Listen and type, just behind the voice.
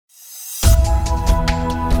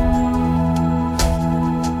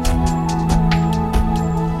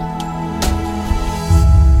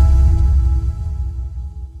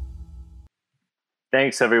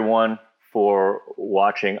Thanks, everyone, for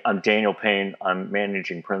watching. I'm Daniel Payne. I'm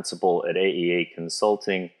managing principal at AEA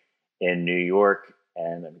Consulting in New York,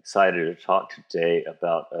 and I'm excited to talk today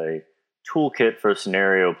about a toolkit for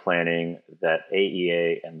scenario planning that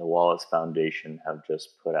AEA and the Wallace Foundation have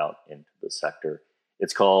just put out into the sector.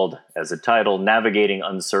 It's called, as a title, Navigating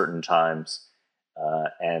Uncertain Times,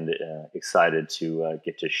 and excited to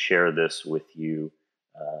get to share this with you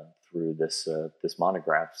through this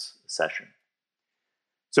monographs session.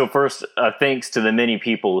 So first, thanks to the many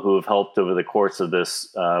people who have helped over the course of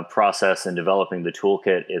this process in developing the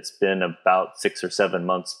toolkit. It's been about 6 or 7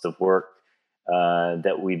 months of work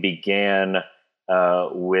that we began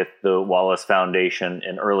with the Wallace Foundation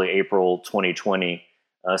in early April 2020,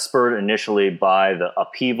 spurred initially by the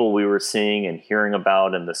upheaval we were seeing and hearing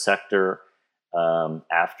about in the sector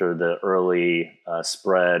after the early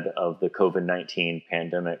spread of the COVID-19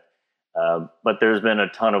 pandemic. But there's been a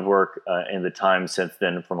ton of work in the time since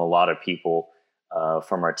then from a lot of people,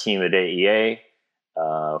 from our team at AEA,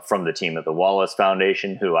 from the team at the Wallace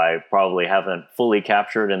Foundation, who I probably haven't fully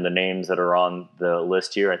captured in the names that are on the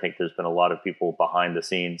list here. I think there's been a lot of people behind the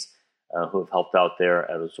scenes who have helped out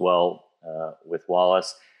there as well with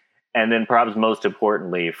Wallace. And then perhaps most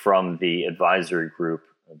importantly, from the advisory group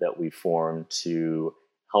that we formed to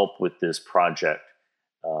help with this project.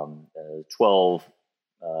 12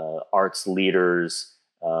 arts leaders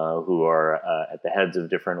who are at the heads of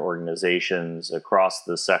different organizations across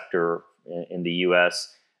the sector in the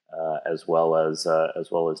U.S., as well as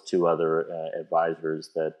 2 other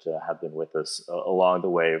advisors that have been with us along the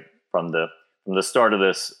way from the start of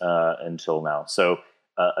this until now. So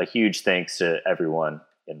a huge thanks to everyone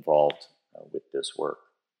involved with this work.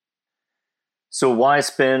 So why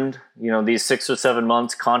spend these 6 or 7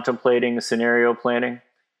 months contemplating scenario planning?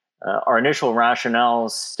 Our initial rationale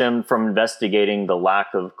stemmed from investigating the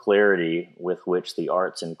lack of clarity with which the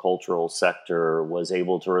arts and cultural sector was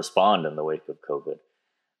able to respond in the wake of COVID.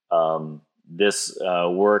 This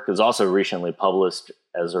work was also recently published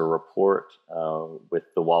as a report with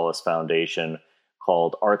the Wallace Foundation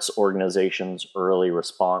called Arts Organizations' Early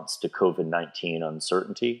Response to COVID-19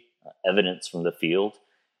 Uncertainty, Evidence from the Field.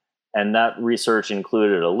 And that research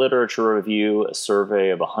included a literature review, a survey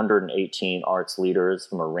of 118 arts leaders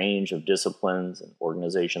from a range of disciplines and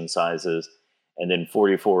organization sizes, and then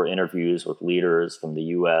 44 interviews with leaders from the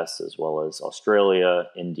US as well as Australia,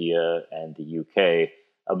 India, and the UK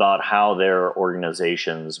about how their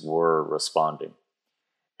organizations were responding.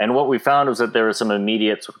 And what we found was that there were some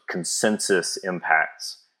immediate sort of consensus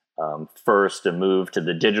impacts. First, a move to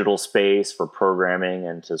the digital space for programming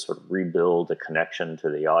and to sort of rebuild a connection to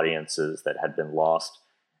the audiences that had been lost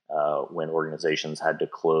when organizations had to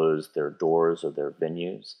close their doors or their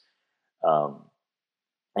venues.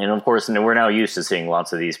 And of course, we're now used to seeing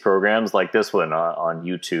lots of these programs like this one on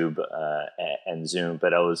YouTube and Zoom,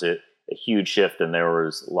 but it was a huge shift, and there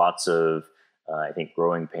was lots of, I think,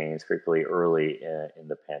 growing pains, particularly early in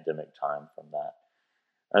the pandemic time from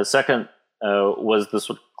that. Second, was the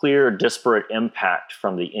sort of clear disparate impact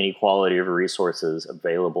from the inequality of resources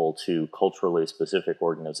available to culturally specific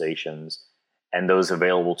organizations and those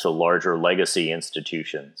available to larger legacy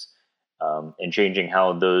institutions, and changing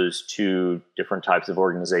how those 2 different types of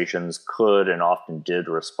organizations could and often did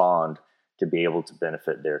respond to be able to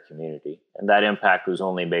benefit their community. And that impact was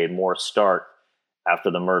only made more stark after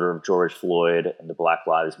the murder of George Floyd and the Black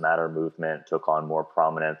Lives Matter movement took on more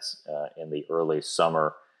prominence in the early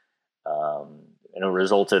summer. And it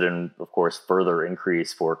resulted in, of course, further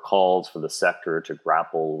increase for calls for the sector to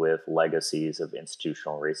grapple with legacies of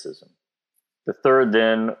institutional racism. The third,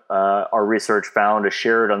 then, our research found a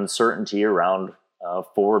shared uncertainty around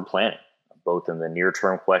forward planning, both in the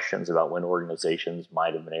near-term questions about when organizations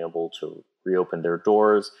might have been able to reopen their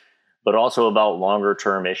doors, but also about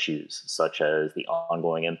longer-term issues, such as the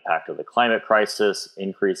ongoing impact of the climate crisis,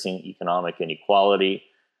 increasing economic inequality,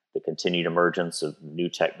 the continued emergence of new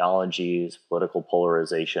technologies, political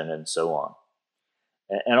polarization, and so on.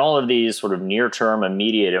 And all of these sort of near-term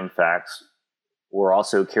immediate impacts were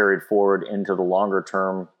also carried forward into the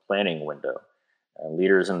longer-term planning window.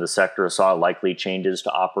 Leaders in the sector saw likely changes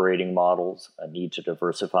to operating models, a need to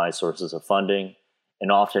diversify sources of funding,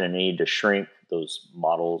 and often a need to shrink those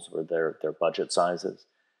models or their budget sizes,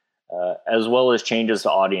 as well as changes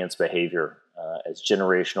to audience behavior as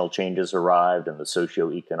generational changes arrived and the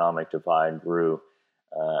socioeconomic divide grew,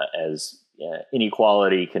 as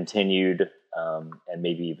inequality continued and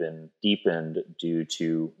maybe even deepened due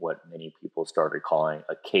to what many people started calling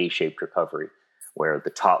a K-shaped recovery, where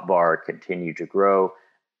the top bar continued to grow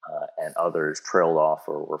and others trailed off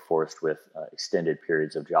or were forced with extended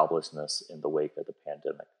periods of joblessness in the wake of the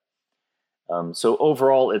pandemic. So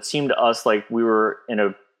overall, it seemed to us like we were in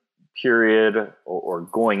a period or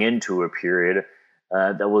going into a period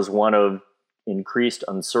that was one of increased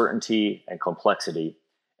uncertainty and complexity,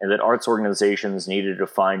 and that arts organizations needed to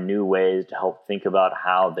find new ways to help think about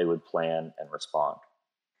how they would plan and respond.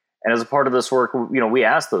 And as a part of this work, we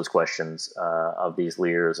asked those questions of these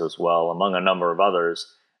leaders as well, among a number of others.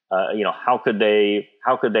 How could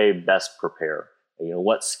they best prepare?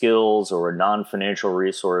 What skills or non-financial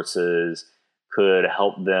resources could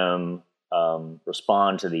help them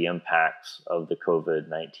respond to the impacts of the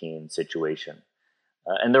COVID-19 situation.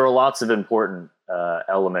 And there were lots of important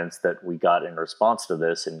elements that we got in response to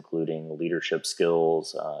this, including leadership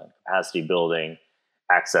skills, capacity building,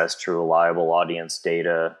 access to reliable audience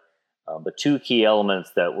data. But two key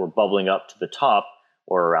elements that were bubbling up to the top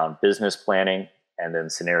were around business planning and then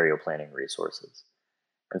scenario planning resources.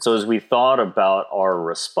 And so as we thought about our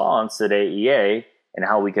response at AEA and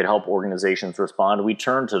how we could help organizations respond, we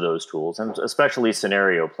turned to those tools, and especially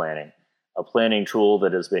scenario planning, a planning tool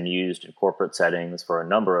that has been used in corporate settings for a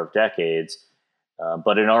number of decades,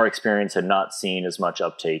 but in our experience had not seen as much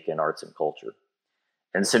uptake in arts and culture.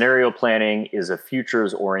 And scenario planning is a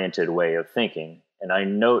futures-oriented way of thinking. And I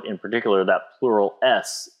note in particular that plural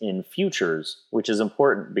S in futures, which is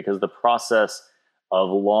important because the process of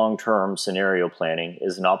long-term scenario planning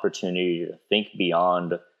is an opportunity to think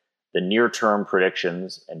beyond the near-term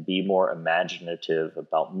predictions and be more imaginative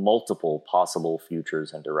about multiple possible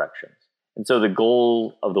futures and directions. And so the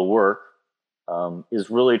goal of the work is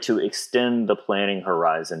really to extend the planning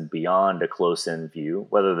horizon beyond a close-in view,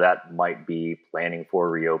 whether that might be planning for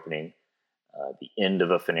reopening, the end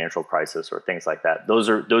of a financial crisis, or things like that. Those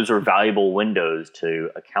are valuable windows to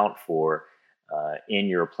account for in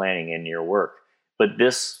your planning, in your work. But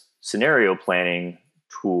this scenario planning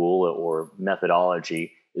tool or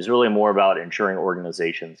methodology is really more about ensuring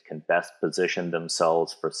organizations can best position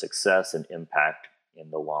themselves for success and impact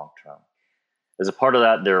in the long term. As a part of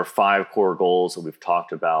that, there are 5 core goals that we've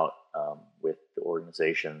talked about with the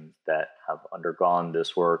organizations that have undergone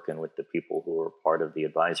this work and with the people who are part of the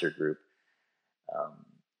advisor group.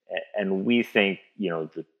 And we think,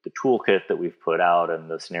 the toolkit that we've put out and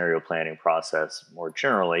the scenario planning process more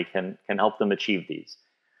generally can help them achieve these.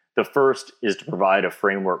 The first is to provide a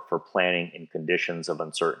framework for planning in conditions of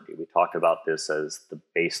uncertainty. We talked about this as the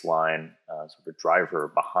baseline sort of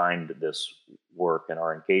driver behind this work and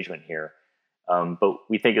our engagement here. But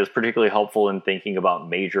we think it's particularly helpful in thinking about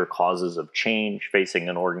major causes of change facing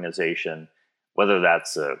an organization, whether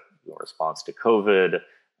that's a response to COVID,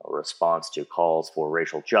 a response to calls for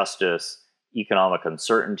racial justice, economic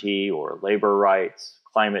uncertainty or labor rights,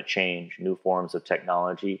 climate change, new forms of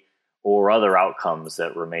technology, or other outcomes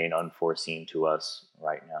that remain unforeseen to us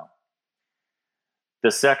right now. The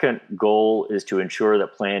second goal is to ensure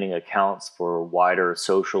that planning accounts for wider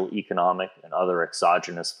social, economic, and other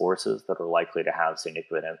exogenous forces that are likely to have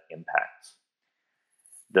significant impacts.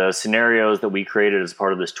 The scenarios that we created as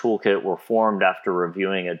part of this toolkit were formed after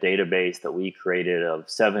reviewing a database that we created of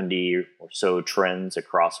 70 or so trends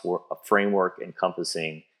across a framework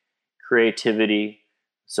encompassing creativity,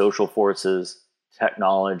 social forces,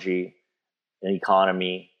 technology, an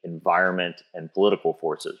economy, environment, and political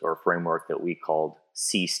forces, or a framework that we called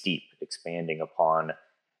C-STEEP, expanding upon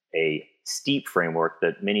a STEEP framework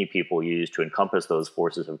that many people use to encompass those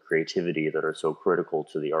forces of creativity that are so critical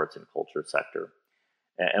to the arts and culture sector.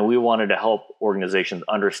 And we wanted to help organizations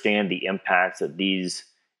understand the impacts that these,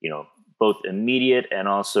 both immediate and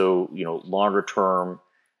also, longer term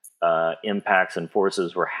impacts and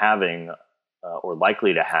forces were having or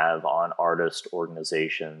likely to have on artists,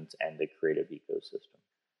 organizations, and the creative ecosystem.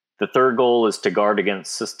 The third goal is to guard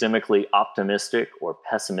against systemically optimistic or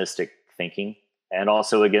pessimistic thinking, and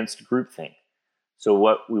also against groupthink. So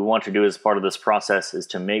what we want to do as part of this process is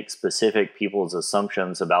to make specific people's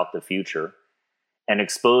assumptions about the future and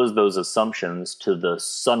expose those assumptions to the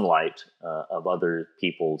sunlight of other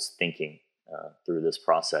people's thinking through this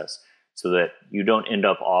process, so that you don't end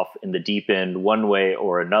up off in the deep end one way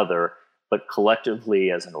or another, but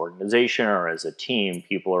collectively as an organization or as a team,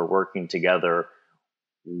 people are working together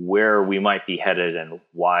where we might be headed and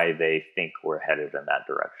why they think we're headed in that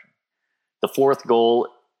direction. The fourth goal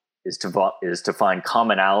is to find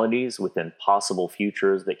commonalities within possible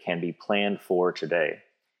futures that can be planned for today,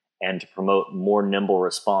 and to promote more nimble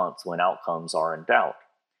response when outcomes are in doubt.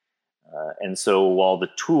 And so while the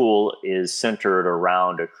tool is centered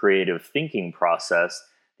around a creative thinking process,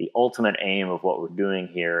 the ultimate aim of what we're doing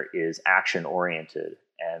here is action-oriented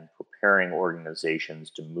and preparing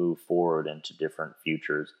organizations to move forward into different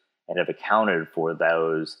futures, and have accounted for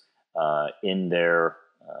those in their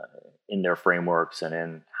in their frameworks and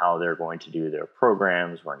in how they're going to do their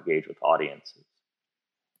programs or engage with audiences.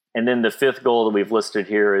 And then the fifth goal that we've listed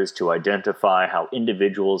here is to identify how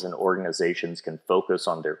individuals and organizations can focus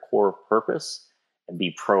on their core purpose and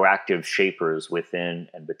be proactive shapers within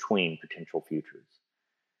and between potential futures.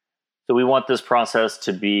 So we want this process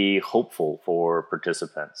to be hopeful for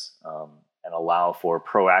participants and allow for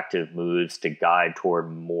proactive moves to guide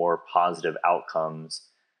toward more positive outcomes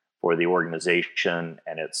for the organization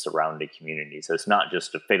and its surrounding community. So it's not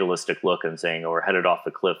just a fatalistic look and saying, oh, we're headed off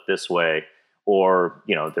the cliff this way, or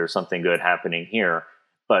there's something good happening here,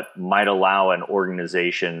 but might allow an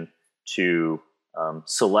organization to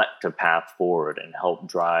select a path forward and help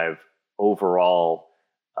drive overall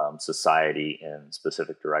society in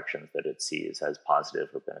specific directions that it sees as positive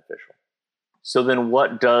or beneficial. So then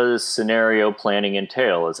what does scenario planning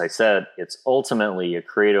entail? As I said, it's ultimately a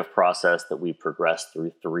creative process that we progress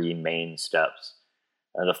through three main steps.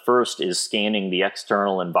 The first is scanning the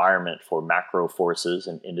external environment for macro forces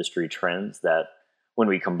and industry trends that, when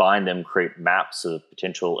we combine them, create maps of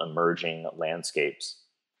potential emerging landscapes.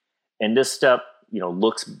 And this step,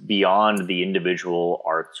 looks beyond the individual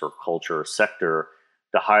arts or culture sector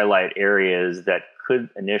to highlight areas that could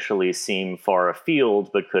initially seem far afield,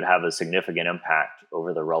 but could have a significant impact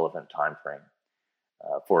over the relevant time frame.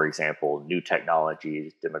 For example, new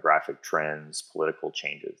technologies, demographic trends, political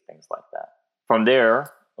changes, things like that. From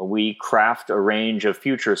there, we craft a range of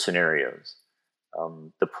future scenarios.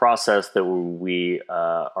 The process that we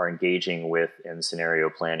are engaging with in scenario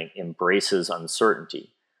planning embraces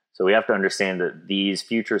uncertainty. So we have to understand that these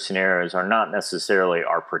future scenarios are not necessarily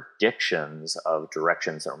our predictions of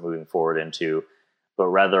directions that we're moving forward into, but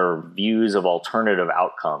rather views of alternative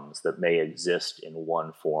outcomes that may exist in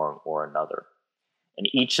one form or another. And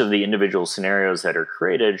each of the individual scenarios that are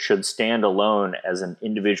created should stand alone as an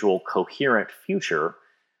individual coherent future,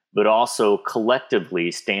 but also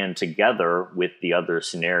collectively stand together with the other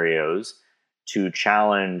scenarios to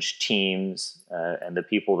challenge teams and the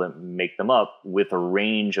people that make them up with a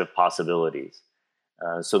range of possibilities,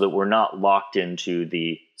 so that we're not locked into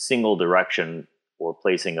the single direction or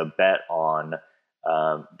placing a bet on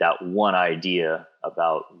that one idea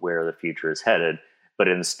about where the future is headed, but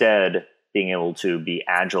instead being able to be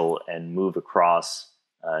agile and move across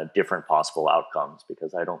different possible outcomes,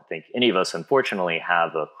 because I don't think any of us, unfortunately,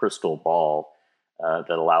 have a crystal ball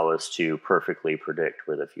that allow us to perfectly predict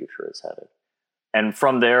where the future is headed. And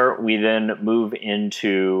from there, we then move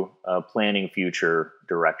into planning future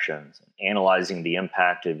directions, analyzing the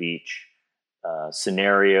impact of each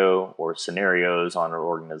scenario or scenarios on our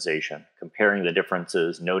organization, comparing the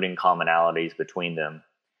differences, noting commonalities between them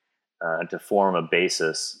to form a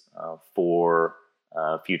basis for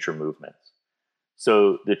future movements.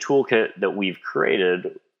 So the toolkit that we've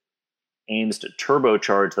created aims to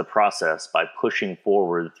turbocharge the process by pushing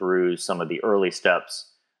forward through some of the early steps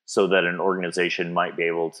so that an organization might be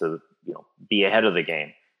able to be ahead of the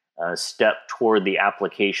game, step toward the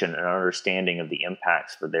application and understanding of the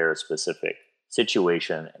impacts for their specific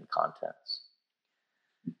situation and contents.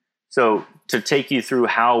 So to take you through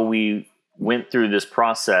how we went through this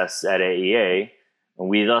process at AEA,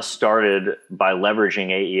 we thus started by leveraging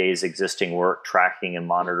AEA's existing work, tracking and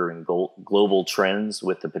monitoring global trends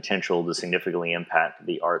with the potential to significantly impact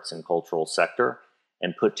the arts and cultural sector,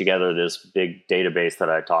 and put together this big database that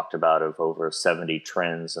I talked about of over 70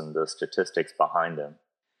 trends and the statistics behind them.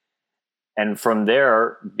 And from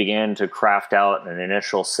there, began to craft out an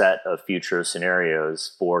initial set of future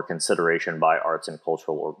scenarios for consideration by arts and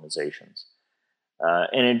cultural organizations.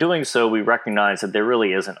 And in doing so, we recognize that there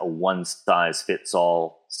really isn't a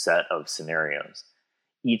one-size-fits-all set of scenarios.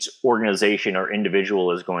 Each organization or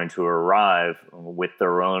individual is going to arrive with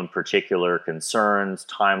their own particular concerns,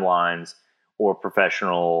 timelines, or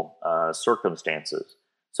professional circumstances.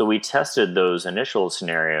 So we tested those initial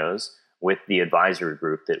scenarios with the advisory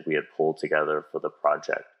group that we had pulled together for the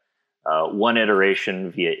project. One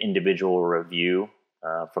iteration via individual review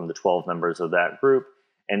from the 12 members of that group,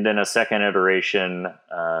 and then a second iteration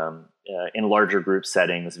in larger group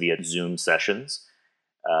settings via Zoom sessions.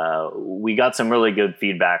 We got some really good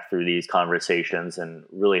feedback through these conversations and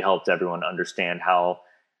really helped everyone understand how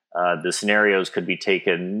the scenarios could be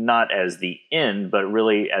taken not as the end, but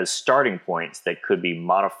really as starting points that could be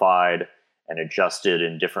modified and adjusted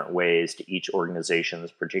in different ways to each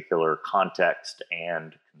organization's particular context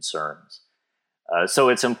and concerns. So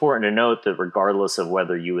it's important to note that regardless of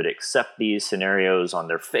whether you would accept these scenarios on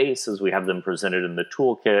their face as we have them presented in the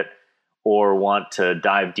toolkit, or want to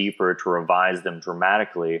dive deeper to revise them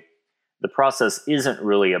dramatically, the process isn't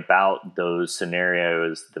really about those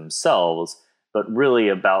scenarios themselves, but really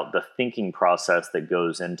about the thinking process that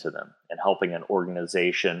goes into them and helping an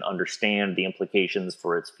organization understand the implications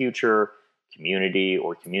for its future, community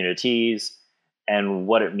or communities, and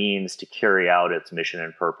what it means to carry out its mission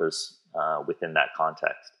and purpose within that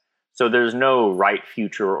context. So there's no right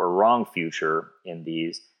future or wrong future in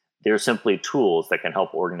these. They're simply tools that can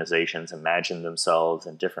help organizations imagine themselves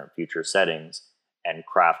in different future settings and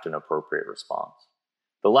craft an appropriate response.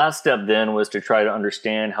 The last step then was to try to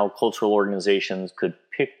understand how cultural organizations could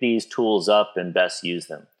pick these tools up and best use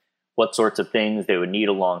them. What sorts of things they would need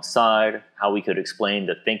alongside, how we could explain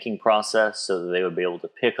the thinking process so that they would be able to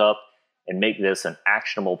pick up and make this an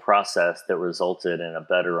actionable process that resulted in a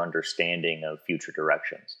better understanding of future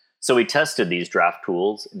directions. So we tested these draft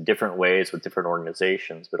tools in different ways with different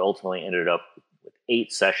organizations, but ultimately ended up with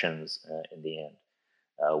 8 sessions in the end.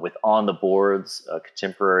 With On the Boards, a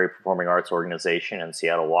contemporary performing arts organization in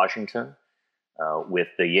Seattle, Washington, with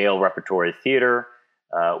the Yale Repertory Theater,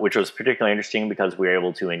 which was particularly interesting because we were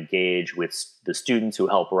able to engage with the students who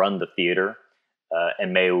help run the theater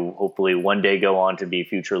and may hopefully one day go on to be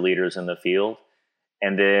future leaders in the field.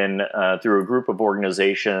 And then through a group of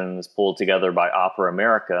organizations pulled together by Opera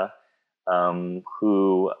America,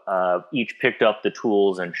 who each picked up the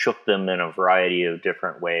tools and shook them in a variety of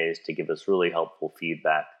different ways to give us really helpful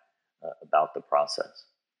feedback about the process.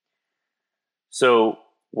 So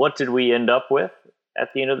what did we end up with at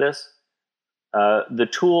the end of this? The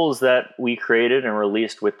tools that we created and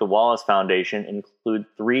released with the Wallace Foundation include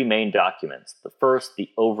 3 main documents. The first, the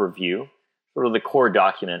overview, sort of the core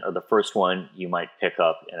document, or the first one you might pick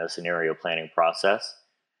up in a scenario planning process.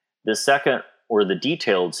 The second, or the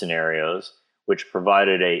detailed scenarios, which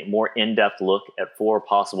provided a more in-depth look at 4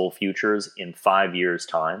 possible futures in 5 years'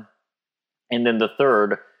 time. And then the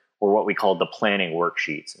third, or what we call the planning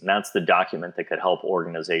worksheets. And that's the document that could help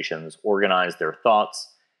organizations organize their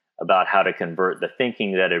thoughts about how to convert the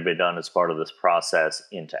thinking that had been done as part of this process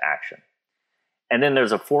into action. And then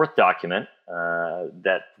there's a fourth document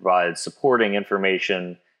that provides supporting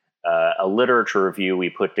information, a literature review we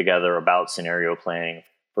put together about scenario planning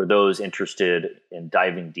for those interested in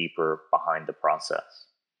diving deeper behind the process.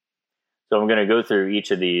 So I'm going to go through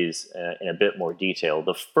each of these in a bit more detail.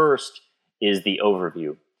 The first is the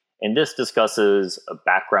overview. And this discusses a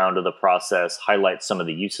background of the process, highlights some of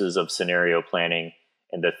the uses of scenario planning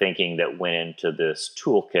and the thinking that went into this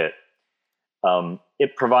toolkit.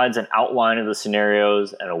 It provides an outline of the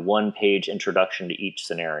scenarios and a 1-page introduction to each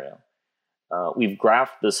scenario. We've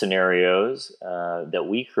graphed the scenarios that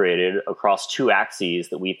we created across 2 axes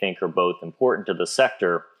that we think are both important to the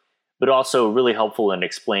sector, but also really helpful in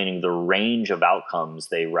explaining the range of outcomes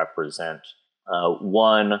they represent.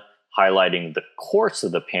 One, highlighting the course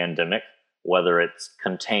of the pandemic, whether it's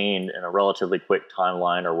contained in a relatively quick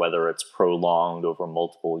timeline or whether it's prolonged over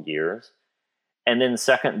multiple years. And then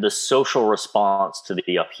second, the social response to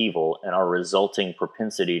the upheaval and our resulting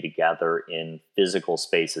propensity to gather in physical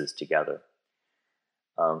spaces together.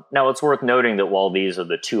 Now, it's worth noting that while these are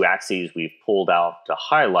the 2 axes we've pulled out to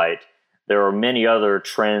highlight, there are many other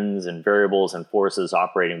trends and variables and forces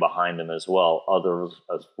operating behind them as well, others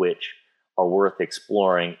of which are worth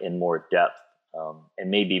exploring in more depth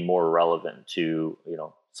and may be more relevant to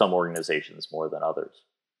some organizations more than others.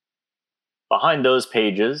 Behind those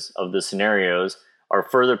pages of the scenarios are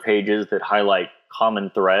further pages that highlight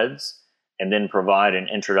common threads and then provide an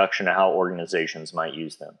introduction to how organizations might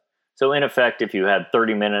use them. So in effect, if you had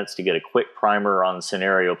 30 minutes to get a quick primer on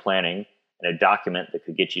scenario planning and a document that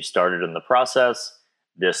could get you started in the process,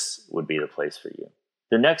 this would be the place for you.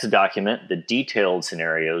 The next document, the detailed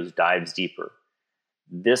scenarios, dives deeper.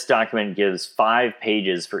 This document gives 5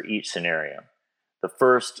 pages for each scenario. The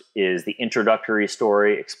first is the introductory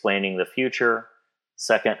story explaining the future.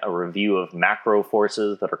 Second, a review of macro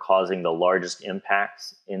forces that are causing the largest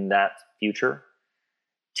impacts in that future.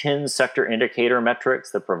 10 sector indicator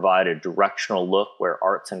metrics that provide a directional look where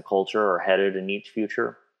arts and culture are headed in each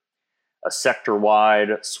future. A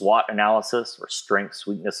sector-wide SWOT analysis, or strengths,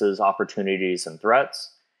 weaknesses, opportunities, and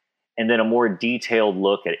threats. And then a more detailed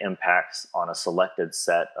look at impacts on a selected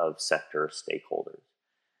set of sector stakeholders.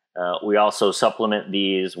 We also supplement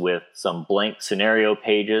these with some blank scenario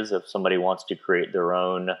pages if somebody wants to create their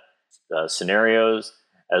own scenarios,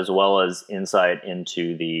 as well as insight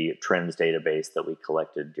into the trends database that we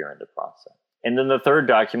collected during the process. And then the third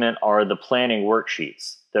document are the planning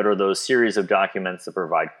worksheets that are those series of documents that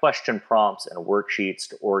provide question prompts and worksheets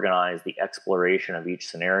to organize the exploration of each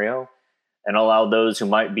scenario and allow those who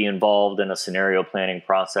might be involved in a scenario planning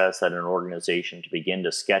process at an organization to begin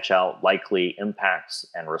to sketch out likely impacts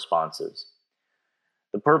and responses.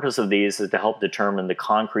 The purpose of these is to help determine the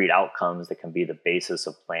concrete outcomes that can be the basis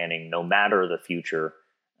of planning, no matter the future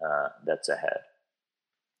that's ahead.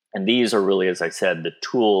 And these are really, as I said, the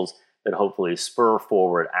tools that hopefully spur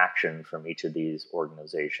forward action from each of these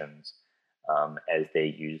organizations as they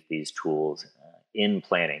use these tools in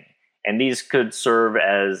planning. And these could serve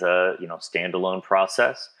as a standalone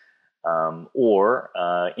process or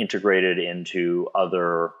integrated into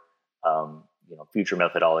other future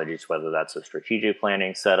methodologies, whether that's a strategic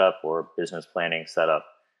planning setup or business planning setup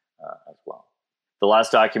as well. The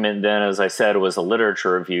last document then, as I said, was a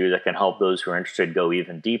literature review that can help those who are interested go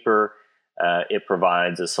even deeper. It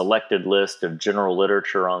provides a selected list of general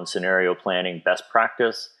literature on scenario planning best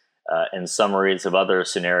practice and summaries of other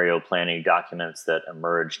scenario planning documents that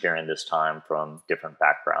emerged during this time from different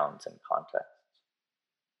backgrounds and contexts.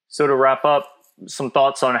 So to wrap up, some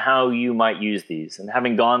thoughts on how you might use these. And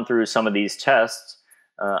having gone through some of these tests,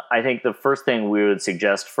 I think the first thing we would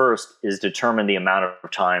suggest first is determine the amount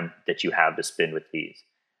of time that you have to spend with these.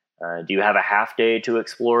 Do you have a half day to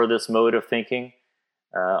explore this mode of thinking?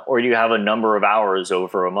 Or do you have a number of hours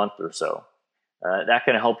over a month or so? That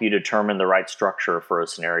can help you determine the right structure for a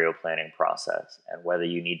scenario planning process and whether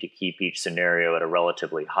you need to keep each scenario at a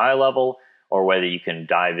relatively high level or whether you can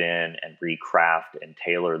dive in and recraft and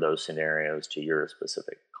tailor those scenarios to your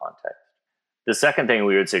specific context. The second thing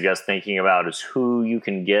we would suggest thinking about is who you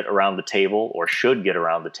can get around the table or should get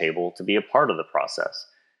around the table to be a part of the process.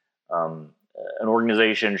 An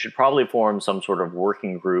organization should probably form some sort of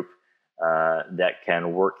working group that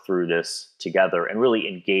can work through this together and really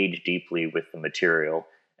engage deeply with the material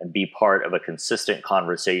and be part of a consistent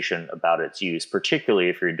conversation about its use, particularly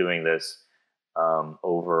if you're doing this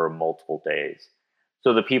over multiple days.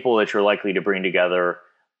 So the people that you're likely to bring together,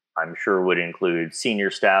 I'm sure, would include senior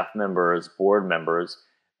staff members, board members,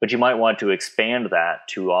 but you might want to expand that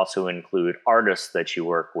to also include artists that you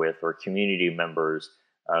work with or community members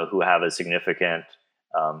who have a significant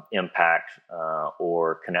impact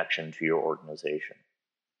or connection to your organization.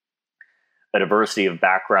 A diversity of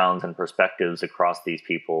backgrounds and perspectives across these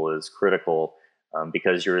people is critical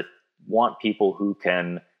because you want people who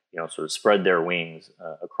can sort of spread their wings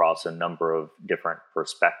across a number of different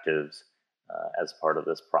perspectives as part of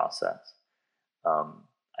this process.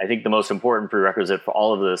 I think the most important prerequisite for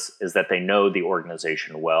all of this is that they know the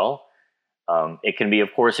organization well. It can be,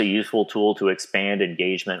 of course, a useful tool to expand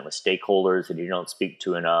engagement with stakeholders that you don't speak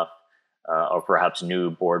to enough, or perhaps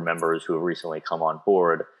new board members who have recently come on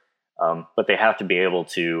board. But they have to be able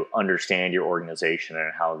to understand your organization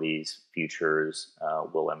and how these features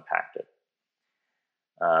will impact it.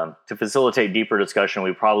 To facilitate deeper discussion,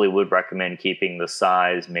 we probably would recommend keeping the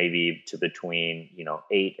size maybe to between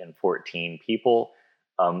 8 and 14 people.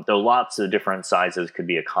 Though lots of different sizes could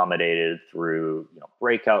be accommodated through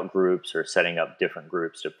breakout groups or setting up different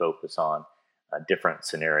groups to focus on different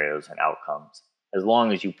scenarios and outcomes, as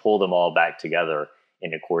long as you pull them all back together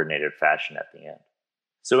in a coordinated fashion at the end.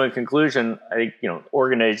 So in conclusion, I think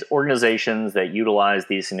organizations that utilize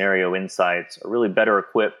these scenario insights are really better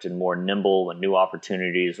equipped and more nimble when new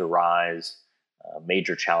opportunities arise,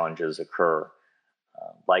 major challenges occur,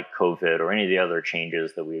 like COVID or any of the other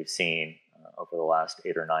changes that we've seen over the last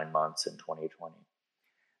 8 or 9 months in 2020.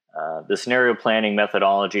 The scenario planning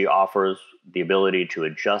methodology offers the ability to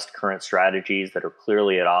adjust current strategies that are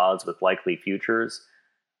clearly at odds with likely futures,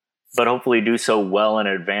 but hopefully do so well in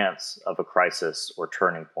advance of a crisis or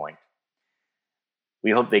turning point.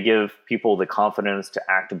 We hope they give people the confidence to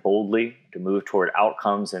act boldly, to move toward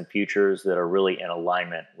outcomes and futures that are really in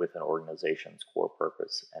alignment with an organization's core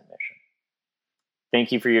purpose and mission.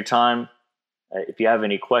 Thank you for your time. If you have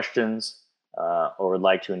any questions or would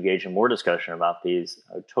like to engage in more discussion about these,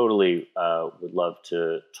 I totally would love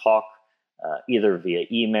to talk either via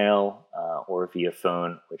email or via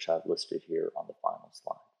phone, which I've listed here on the final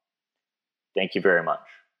slide. Thank you very much.